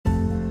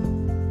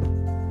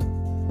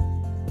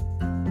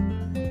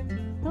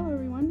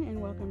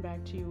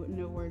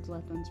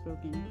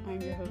Unspoken.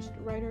 I'm your host,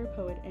 writer,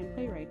 poet, and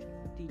playwright,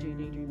 DJ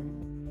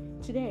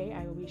Daydreamer. Today,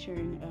 I will be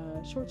sharing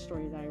a short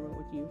story that I wrote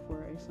with you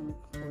for a summer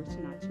course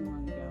not too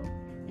long ago,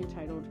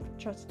 entitled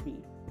Trust Me,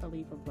 A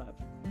Leap of Love.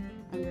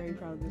 I'm very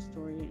proud of this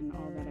story and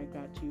all that I've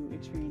got to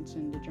experience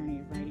in the journey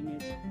of writing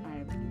it.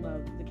 I've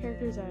loved the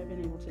characters I've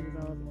been able to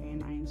develop,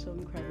 and I am so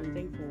incredibly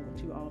thankful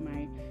to all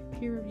my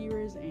peer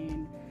reviewers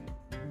and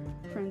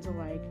friends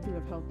alike who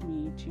have helped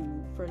me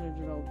to further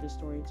develop this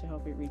story to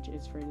help it reach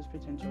its furthest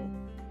potential.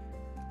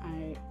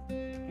 I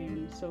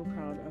am so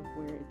proud of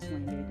where it's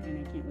landed, and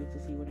I can't wait to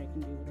see what I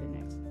can do with it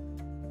next.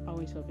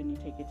 Always hoping you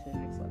take it to the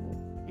next level.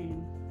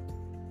 And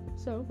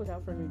so,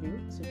 without further ado,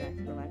 sit back,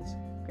 relax,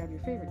 grab your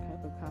favorite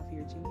cup of coffee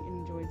or tea,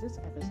 and enjoy this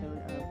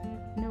episode of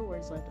No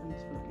Words Left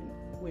Unspoken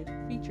with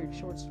featured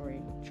short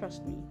story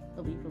Trust Me,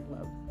 A Leap of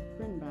Love,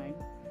 written by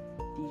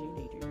DJ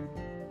Daydreamer.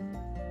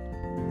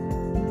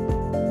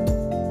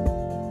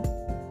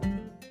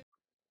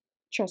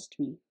 Trust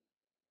Me,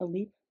 A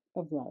Leap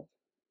of Love.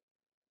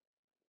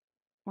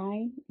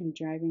 I am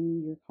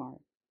driving your car,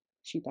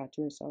 she thought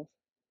to herself.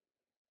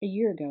 A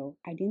year ago,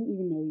 I didn't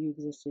even know you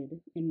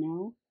existed, and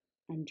now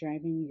I'm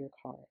driving your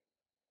car.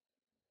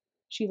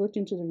 She looked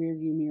into the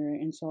rearview mirror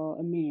and saw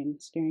a man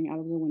staring out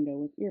of the window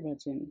with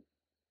earbuds in.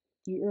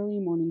 The early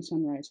morning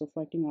sunrise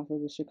reflecting off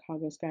of the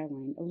Chicago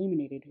skyline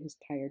illuminated his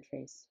tired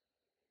face.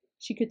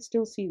 She could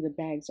still see the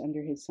bags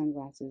under his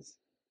sunglasses.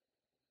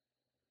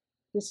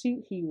 The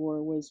suit he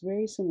wore was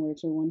very similar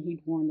to one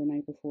he'd worn the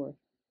night before,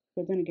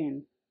 but then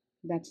again,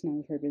 that's none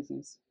of her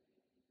business.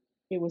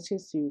 It was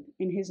his suit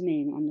and his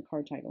name on the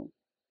car title.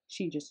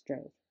 She just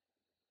drove.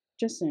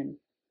 Just then,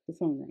 the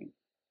phone rang.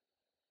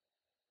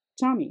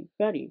 Tommy,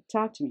 buddy,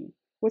 talk to me.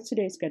 What's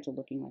today's schedule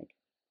looking like?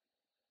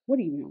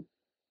 What email?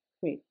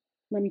 Wait,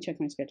 let me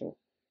check my schedule.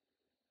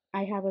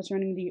 I have us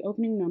running the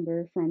opening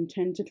number from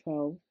 10 to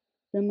 12,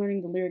 then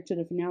learning the lyric to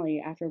the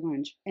finale after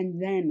lunch,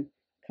 and then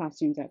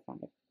costumes at 5.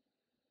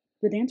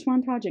 The dance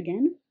montage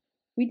again?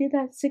 We did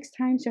that 6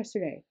 times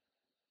yesterday.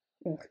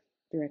 Ugh,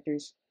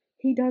 directors.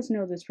 He does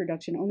know this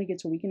production only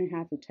gets a week and a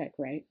half of tech,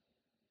 right?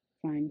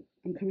 Fine,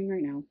 I'm coming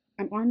right now.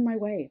 I'm on my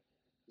way.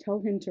 Tell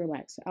him to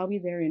relax. I'll be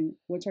there in,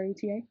 what's our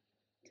ETA?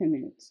 10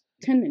 minutes.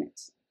 10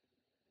 minutes.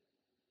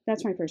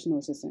 That's my personal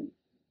assistant.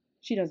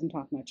 She doesn't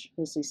talk much,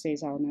 mostly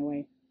stays out of my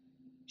way.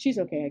 She's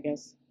okay, I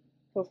guess.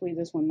 Hopefully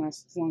this one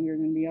lasts longer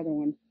than the other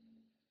one.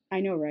 I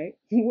know, right?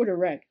 What a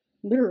wreck.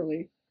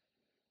 Literally.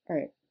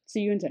 Alright, see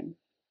you in 10.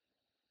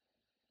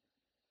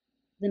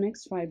 The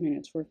next 5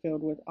 minutes were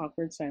filled with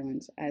awkward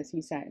silence as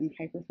he sat in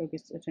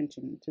hyper-focused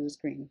attention to the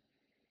screen.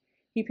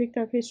 He picked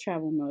up his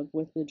travel mug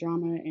with the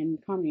drama and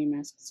comedy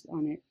masks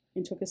on it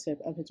and took a sip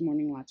of his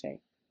morning latte.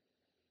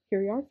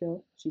 Here we are,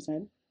 Phil, she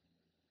said.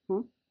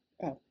 Huh?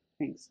 Oh,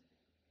 thanks.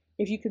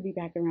 If you could be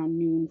back around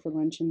noon for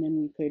lunch and then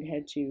we could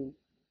head to,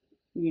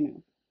 you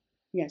know,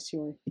 yes,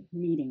 your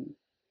meeting.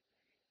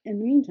 In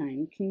the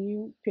meantime, can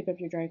you pick up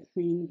your dry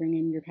cleaning, bring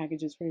in your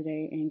packages for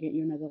today, and get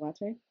you another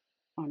latte?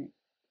 On it.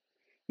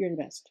 You're the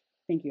best.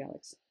 Thank you,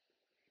 Alex.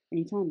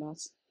 Anytime,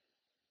 boss.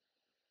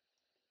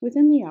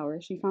 Within the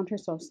hour, she found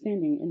herself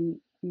standing in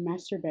a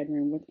master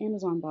bedroom with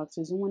Amazon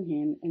boxes in one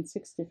hand and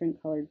 6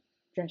 different colored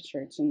dress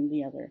shirts in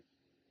the other.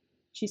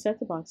 She set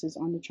the boxes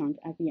on the trunk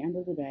at the end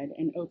of the bed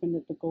and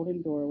opened the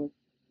golden door with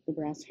the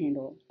brass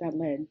handle that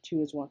led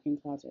to his walk-in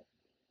closet.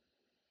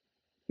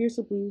 Here's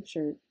a blue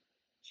shirt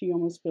she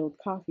almost spilled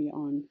coffee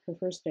on her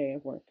first day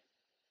of work.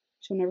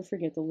 She'll never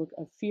forget the look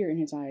of fear in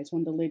his eyes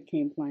when the lid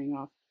came flying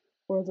off,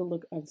 or the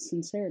look of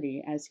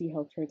sincerity as he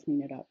helped her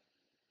clean it up.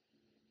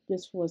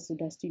 This was the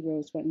dusty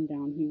rose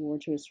button-down he wore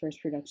to his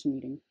first production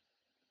meeting.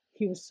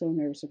 He was so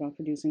nervous about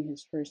producing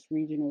his first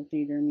regional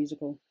theater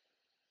musical.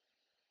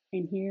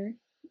 And here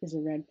is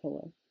a red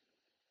polo.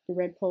 The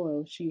red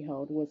polo she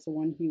held was the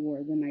one he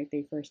wore the night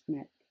they first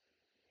met.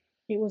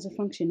 It was a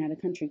function at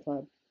a country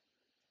club.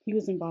 He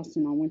was in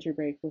Boston on winter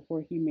break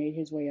before he made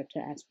his way up to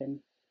Aspen.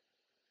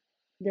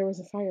 There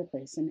was a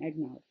fireplace and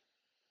eggnog.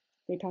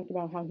 They talked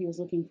about how he was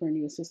looking for a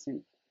new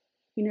assistant.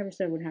 He never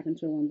said what happened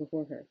to the one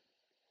before her.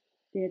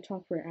 They had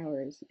talked for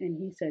hours, and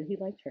he said he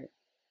liked her.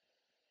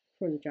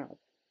 For the job.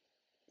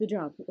 The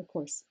job, of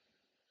course.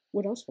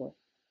 What else for?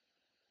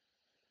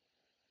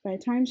 By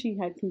the time she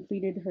had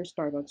completed her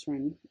Starbucks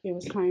run, it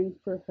was time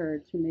for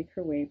her to make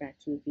her way back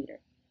to the theater.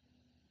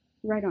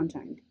 Right on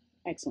time.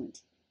 Excellent.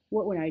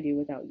 What would I do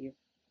without you?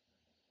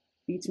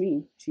 Beats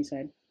me, she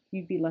said.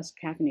 You'd be less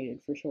caffeinated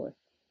for sure.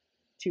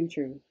 Too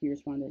true, he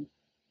responded.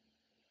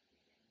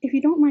 If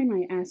you don't mind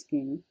my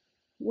asking,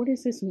 what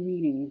is this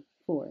meeting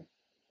for?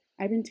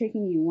 I've been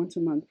taking you once a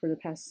month for the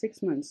past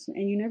 6 months,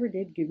 and you never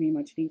did give me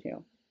much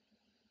detail.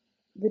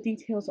 The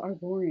details are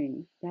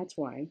boring, that's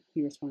why,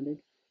 he responded.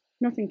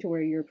 Nothing to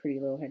worry your pretty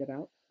little head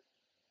about.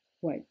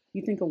 What,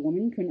 you think a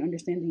woman couldn't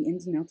understand the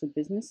ins and outs of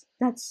business?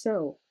 That's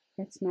so.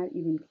 That's not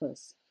even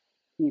close,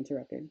 he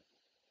interrupted.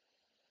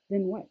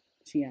 Then what?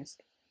 She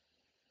asked.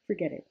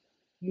 Forget it.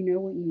 You know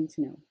what you need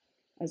to know.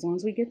 As long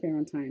as we get there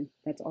on time,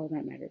 that's all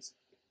that matters.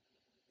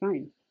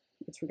 Fine.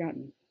 It's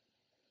forgotten.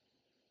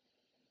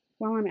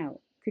 While I'm out,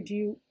 Could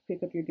you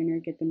pick up your dinner,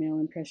 get the mail,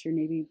 and press your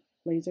navy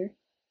blazer?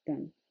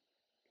 Done.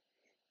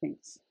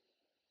 Thanks.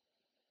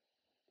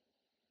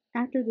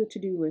 After the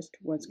to-do list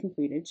was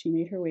completed, she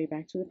made her way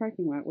back to the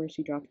parking lot where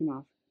she dropped him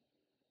off.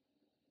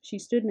 She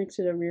stood next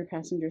to the rear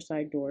passenger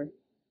side door.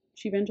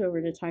 She bent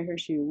over to tie her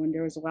shoe when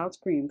there was a loud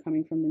scream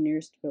coming from the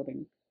nearest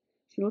building.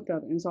 She looked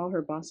up and saw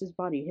her boss's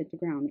body hit the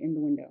ground in the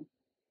window.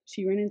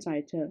 She ran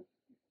inside to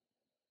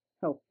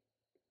help.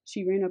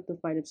 She ran up the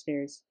flight of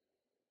stairs.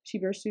 She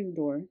burst through the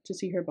door to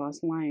see her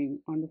boss lying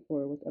on the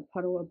floor with a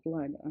puddle of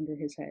blood under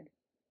his head.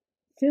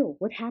 Phil,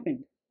 what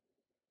happened?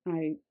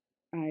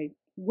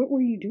 What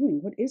were you doing?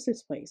 What is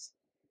this place?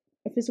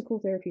 A physical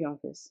therapy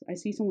office. I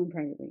see someone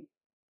privately.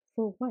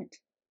 For what?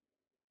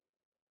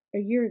 A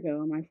year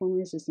ago, my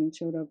former assistant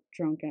showed up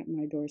drunk at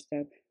my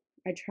doorstep.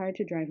 I tried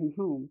to drive him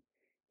home.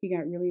 He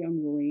got really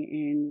unruly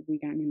and we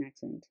got in an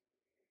accident.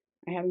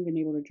 I haven't been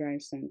able to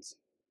drive since.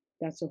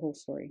 That's the whole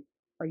story.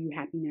 Are you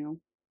happy now?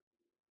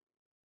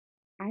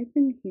 I've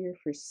been here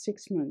for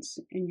 6 months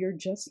and you're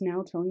just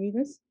now telling me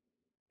this?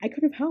 I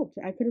could have helped.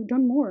 I could have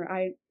done more.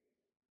 I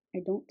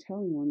don't tell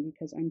anyone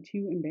because I'm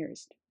too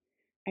embarrassed.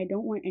 I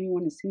don't want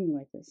anyone to see me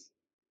like this.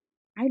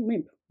 I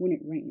limp when it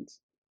rains.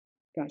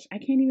 Gosh, I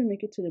can't even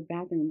make it to the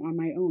bathroom on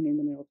my own in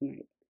the middle of the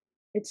night.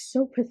 It's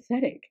so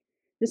pathetic.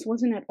 This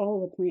wasn't at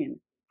all a plan.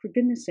 For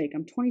goodness sake,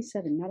 I'm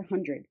 27, not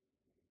 100.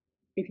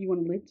 If you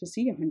want to live to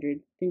see 100,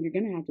 then you're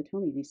going to have to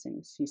tell me these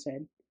things, she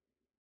said.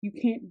 You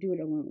can't do it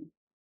alone.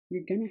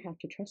 You're going to have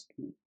to trust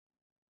me.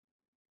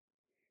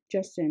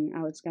 Just then,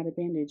 Alex got a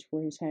bandage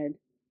for his head.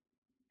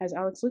 As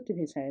Alex lifted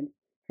his head,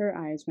 her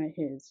eyes met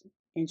his,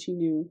 and she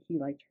knew he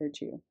liked her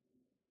too.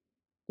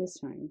 This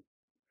time,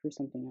 for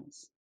something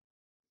else.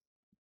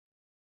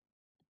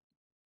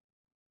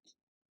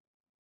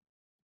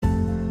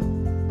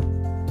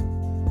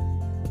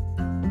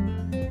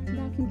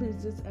 That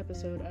concludes this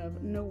episode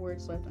of No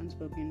Words Left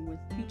Unspoken with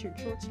featured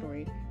short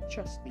story,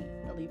 Trust Me,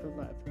 A Leap of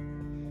Love.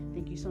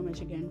 Thank you so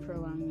much again for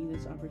allowing me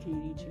this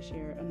opportunity to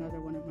share another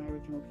one of my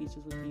original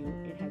pieces with you.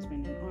 It has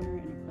been an honor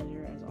and a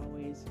pleasure as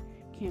always.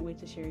 Can't wait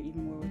to share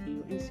even more with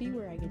you and see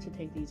where I get to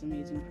take these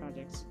amazing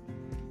projects.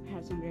 I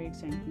have some very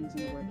exciting things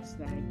in the works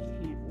that I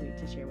can't wait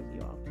to share with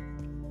you all.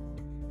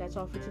 That's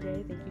all for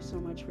today. Thank you so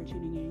much for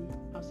tuning in.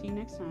 I'll see you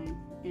next time,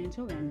 and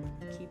until then,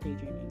 keep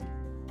daydreaming.